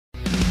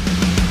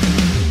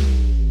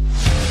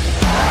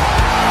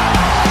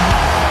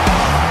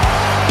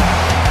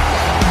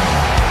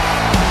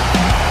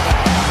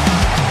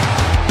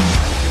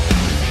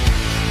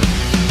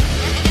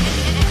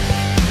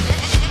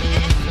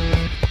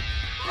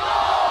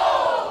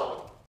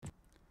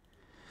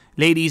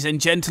Ladies and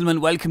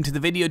gentlemen, welcome to the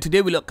video.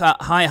 Today we look at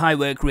high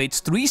work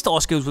rates, 3-star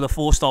skills with a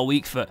 4-star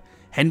week for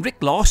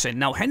Henrik Larsson.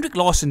 Now, Henrik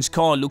Larsson's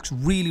car looks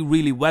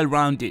really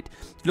well-rounded.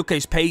 Look at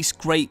his pace,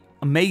 great,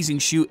 amazing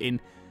shooting,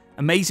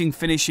 amazing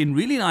finishing,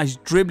 really nice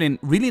dribbling,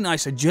 really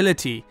nice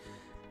agility,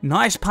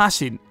 nice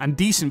passing, and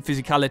decent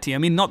physicality. I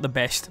mean, not the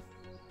best,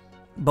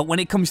 but when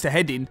it comes to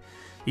heading,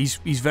 he's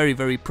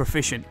very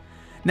proficient.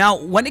 Now,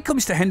 when it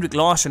comes to Henrik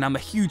Larsson, I'm a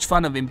huge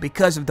fan of him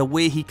because of the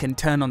way he can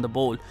turn on the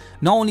ball.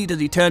 Not only does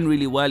he turn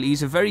really well,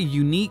 he's a very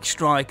unique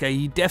striker.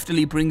 He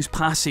definitely brings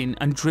passing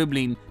and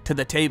dribbling to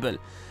the table.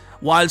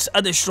 Whilst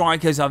other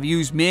strikers I've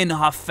used may not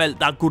have felt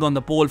that good on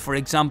the ball, for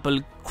example,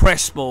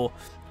 Crespo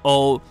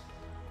or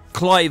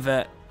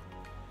Kluivert,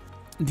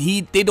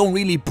 they don't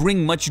really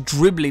bring much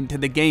dribbling to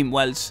the game,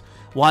 whilst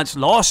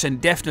Larsson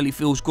definitely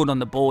feels good on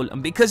the ball.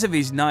 And because of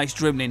his nice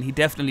dribbling, he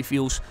definitely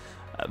feels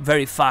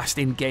very fast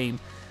in game.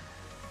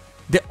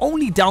 The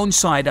only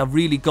downside I've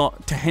really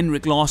got to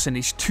Henrik Larsson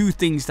is two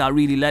things that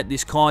really let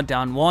this card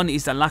down. One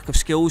is the lack of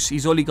skills.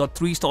 He's only got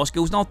 3-star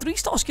skills. Now,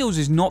 3-star skills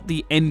is not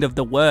the end of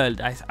the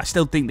world. I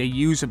still think they're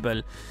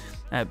usable.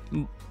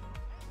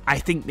 I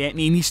think that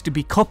he needs to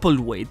be coupled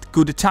with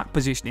good attack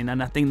positioning,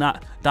 and I think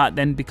that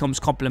then becomes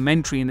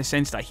complementary in the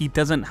sense that he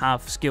doesn't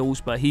have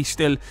skills, but he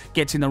still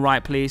gets in the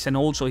right place, and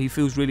also he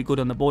feels really good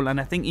on the ball,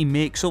 and I think he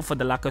makes up for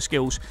the lack of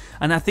skills.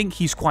 And I think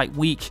he's quite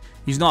weak.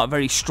 He's not a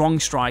very strong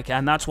striker,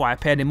 and that's why I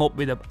paired him up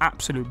with an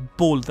absolute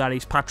bull that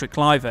is Patrick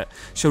Kluivert.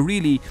 So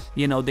really,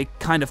 you know, they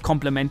kind of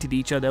complemented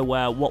each other,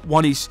 where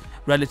one is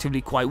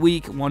relatively quite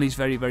weak, one is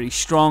very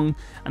strong,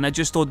 and I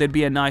just thought there'd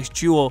be a nice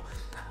duo.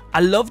 I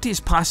loved his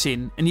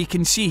passing, and you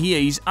can see here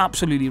he's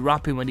absolutely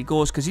rapping when he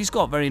goes, because he's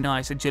got very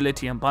nice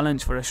agility and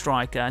balance for a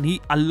striker, and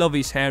I love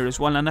his hair as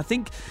well. And I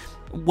think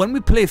when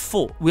we play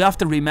foot, we have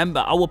to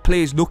remember our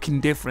players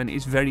looking different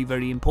is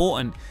very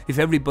important. If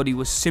everybody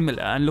was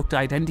similar and looked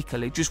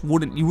identical, it just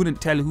you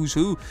wouldn't tell who's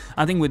who.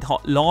 I think with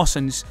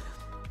Larsson's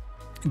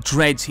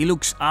Dreds, he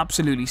looks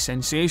absolutely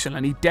sensational,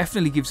 and he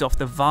definitely gives off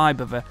the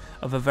vibe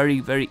of a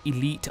very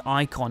elite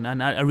icon.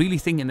 And I really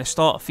think in the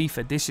start of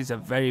FIFA, this is a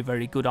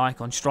very good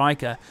icon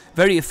striker.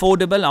 Very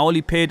affordable. I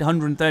only paid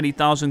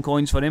 130,000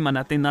 coins for him, and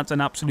I think that's an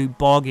absolute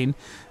bargain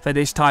for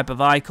this type of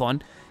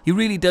icon. He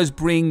really does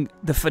bring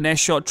the finesse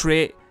shot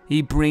trait.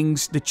 He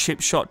brings the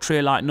chip shot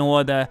trait like no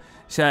other.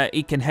 So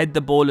he can head the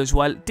ball as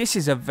well. This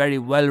is a very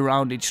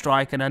well-rounded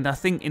striker, and I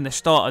think in the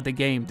start of the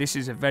game, this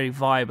is a very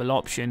viable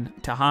option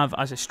to have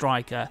as a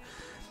striker.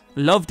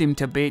 Loved him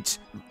to bits.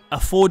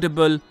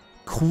 Affordable,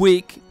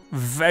 quick,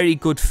 very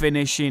good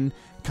finishing,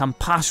 can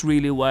pass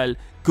really well,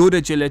 good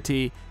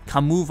agility,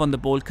 can move on the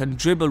ball, can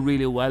dribble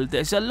really well.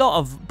 There's a lot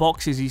of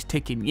boxes he's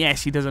ticking.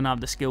 Yes, he doesn't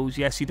have the skills.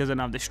 Yes, he doesn't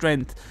have the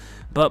strength.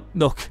 But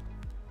look,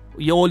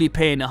 you're only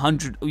paying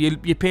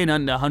you're paying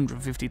under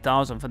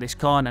 150,000 for this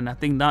card, and I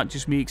think that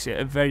just makes it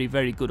a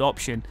very good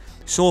option.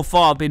 So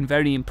far, I've been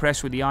very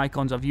impressed with the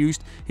icons I've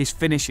used. His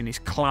finishing is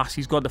class.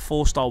 He's got the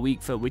 4-star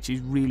weak foot, which is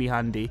really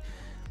handy.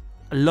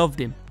 I loved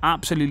him.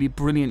 Absolutely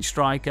brilliant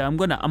striker. I'm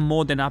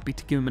more than happy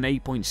to give him an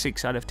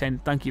 8.6 out of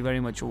 10. Thank you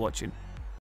very much for watching.